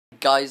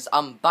guys,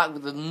 I'm back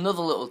with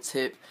another little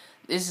tip.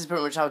 This is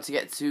pretty much how to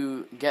get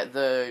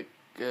the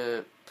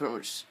pretty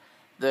much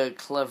the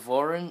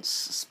clairvoyance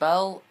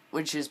spell,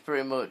 which is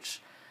pretty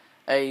much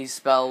a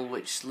spell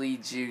which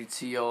leads you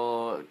to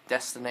your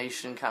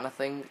destination kind of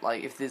thing.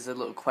 Like if there's a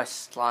little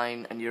quest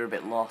line and you're a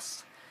bit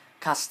lost,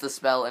 cast the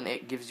spell and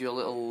it gives you a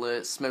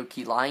little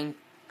smoky line.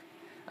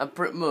 And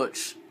pretty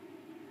much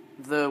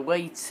the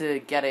way to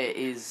get it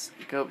is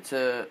go up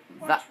to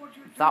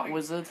that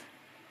wizard.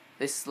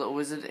 This little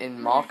wizard in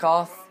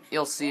Markarth.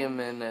 You'll see him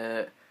in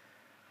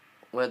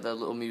where the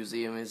little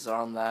museum is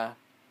around there,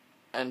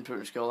 and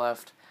pretty much go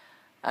left,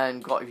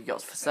 and if you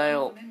got for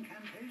sale,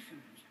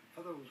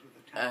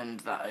 and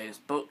that is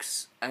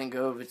books, and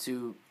go over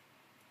to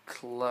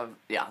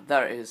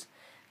there it is,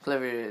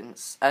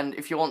 clairvoyance. And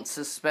if you want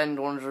to spend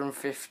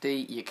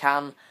 150, you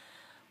can,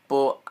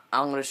 but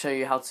I'm going to show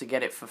you how to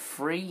get it for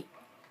free,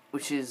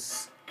 which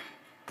is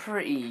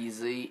pretty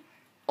easy.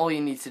 All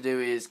you need to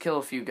do is kill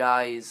a few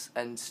guys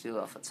and steal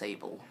off a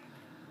table.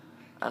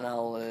 And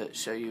I'll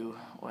show you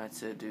where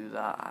to do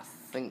that. I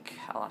think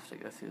I'll have to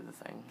go through the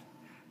thing.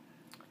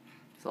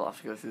 So I'll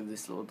have to go through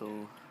this little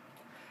door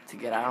to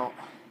get out.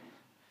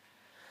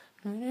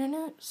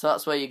 So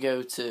that's where you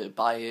go to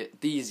buy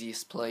it. The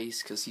easiest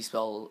place, because he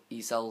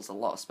sells a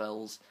lot of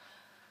spells.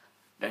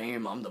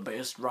 Damn, I'm the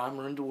best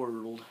rhymer in the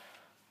world.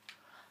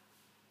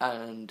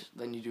 And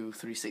then you do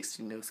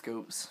 360 no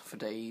scopes for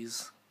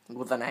days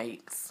with an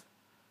axe.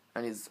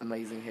 And his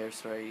amazing hair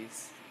thing.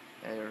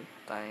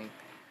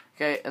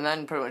 Okay, and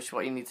then pretty much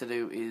what you need to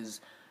do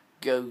is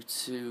go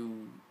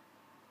to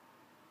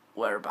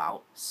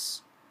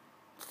whereabouts.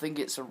 I think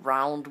it's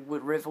around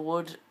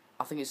Riverwood.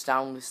 I think it's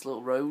down this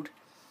little road.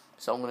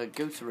 So I'm going to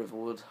go to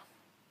Riverwood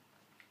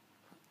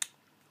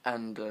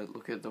and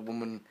look at the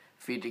woman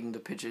feeding the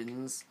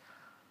pigeons.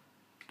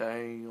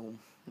 Damn,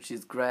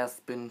 she's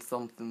grasping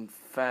something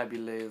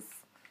fabulous.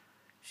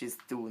 She's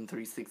doing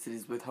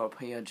 360s with her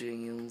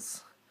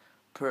pigeons.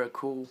 Pretty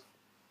cool.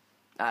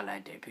 I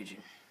like that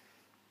pigeon.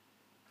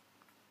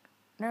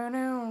 No.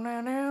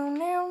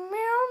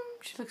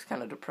 She looks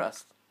kind of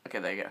depressed. Okay,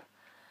 there you go.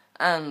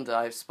 And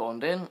I've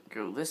spawned in.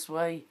 Go this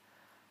way.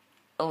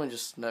 Only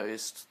just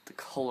noticed the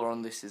colour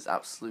on this is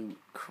absolute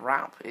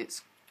crap.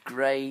 It's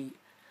grey.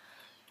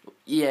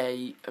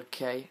 Yay.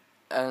 Okay.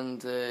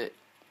 And pretty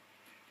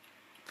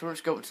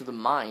much go up to the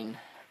mine.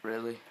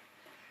 Really.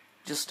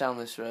 Just down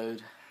this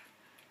road.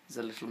 There's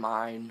a little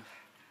mine.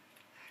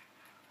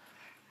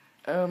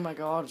 Oh my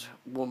god,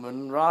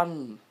 woman,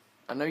 run.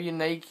 I know you're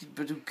naked,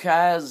 but who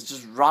cares?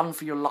 Just run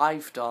for your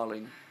life,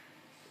 darling.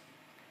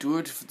 Do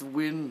it for the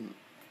win.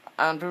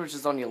 And pretty much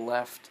just on your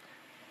left.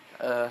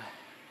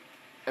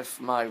 If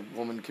my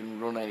woman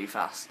can run any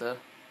faster.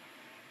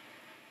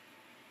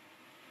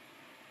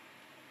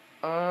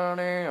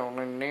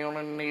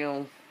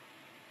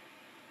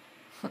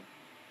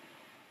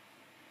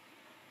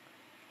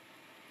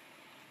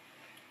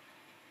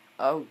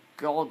 Oh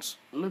god,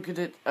 look at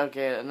it.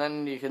 Okay, and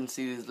then you can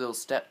see these little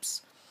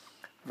steps.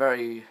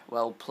 Very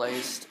well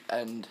placed,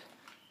 and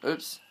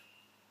oops.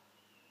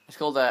 It's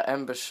called the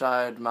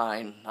Embershire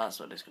Mine. That's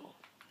what it's called.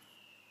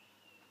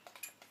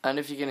 And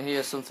if you can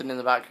hear something in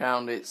the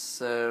background,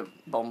 it's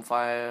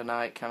bonfire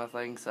night kind of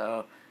thing,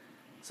 so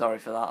sorry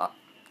for that.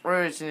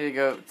 We just need to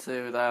go up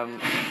to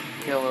them,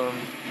 kill them.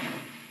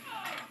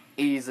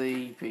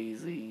 Easy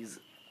peasies.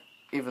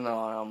 Even though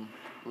I am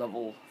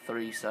level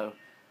 3, so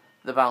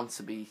they're bound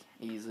to be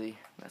easy.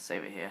 Let's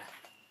save it here.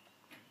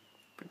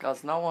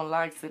 Because no one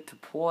likes it to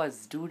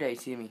pause, do they,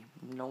 Timmy?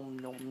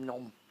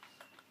 Nom.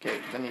 Okay,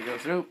 then you go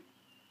through.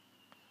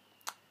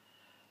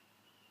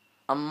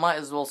 I might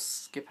as well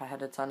skip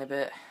ahead a tiny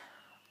bit.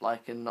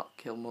 Like and not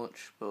kill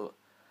much, but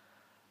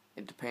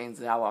it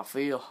depends how I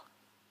feel.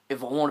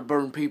 If I want to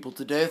burn people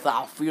to death,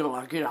 I'll feel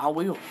like it, I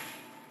will.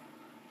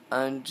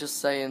 And just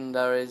saying,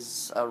 there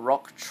is a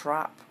rock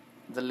trap.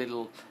 The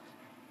little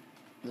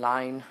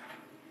line.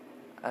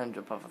 And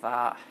jump over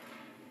that.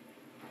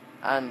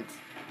 And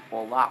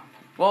all that.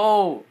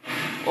 Whoa!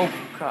 Oh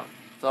crap!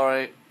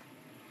 Sorry,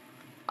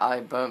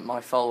 I burnt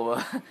my follower.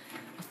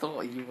 I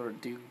thought you were a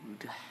dude.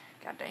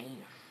 God damn.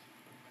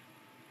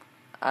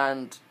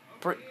 And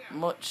pretty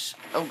much,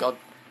 oh god,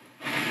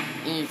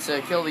 you need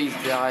to kill these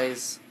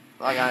guys.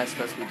 That guy's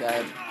supposed to be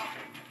dead.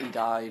 He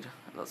died.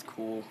 That's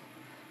cool.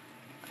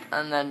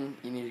 And then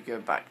you need to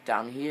go back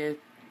down here.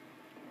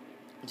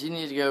 You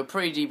need to go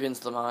pretty deep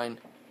into the mine.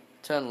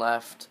 Turn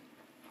left.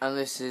 And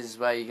this is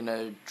where you're going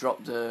to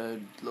drop the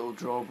little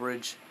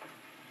drawbridge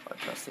by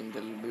pressing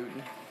the little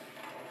button.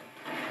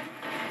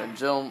 Then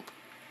jump.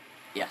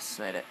 Yes,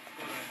 made it.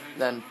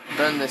 Then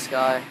burn this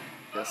guy,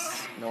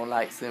 because no one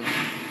likes him.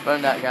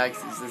 Burn that guy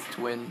because he's his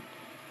twin.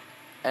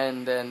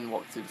 And then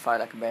walk through the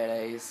fight like a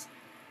badass.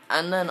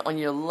 And then on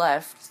your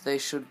left, there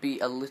should be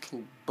a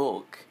little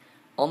book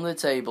on the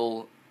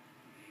table.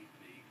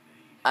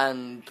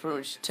 And pretty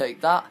much take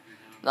that.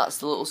 That's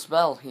the little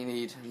spell you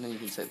need. And then you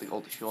can take the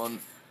gold if you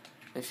want.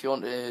 If you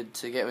wanted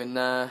to get in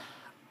there,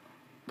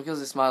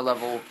 because it's my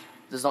level,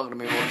 there's not going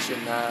to be much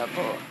in there,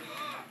 but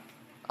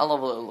I'll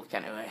have a little look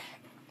anyway.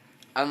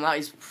 And that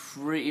is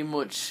pretty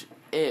much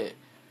it.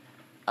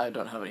 I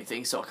don't have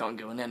anything, so I can't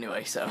go in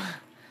anyway, so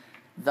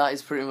that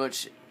is pretty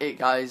much it,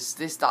 guys.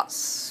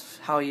 That's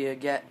how you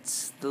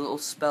get the little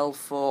spell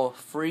for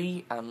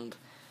free, and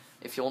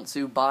if you want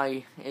to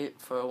buy it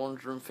for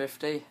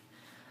 150,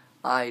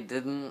 I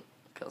didn't,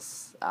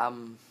 because I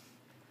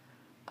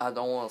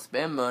don't want to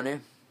spend money,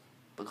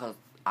 because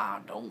I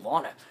don't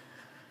want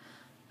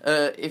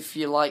it. If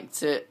you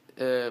liked it,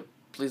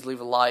 please leave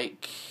a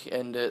like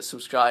and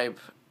subscribe,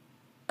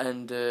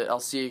 and I'll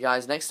see you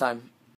guys next time.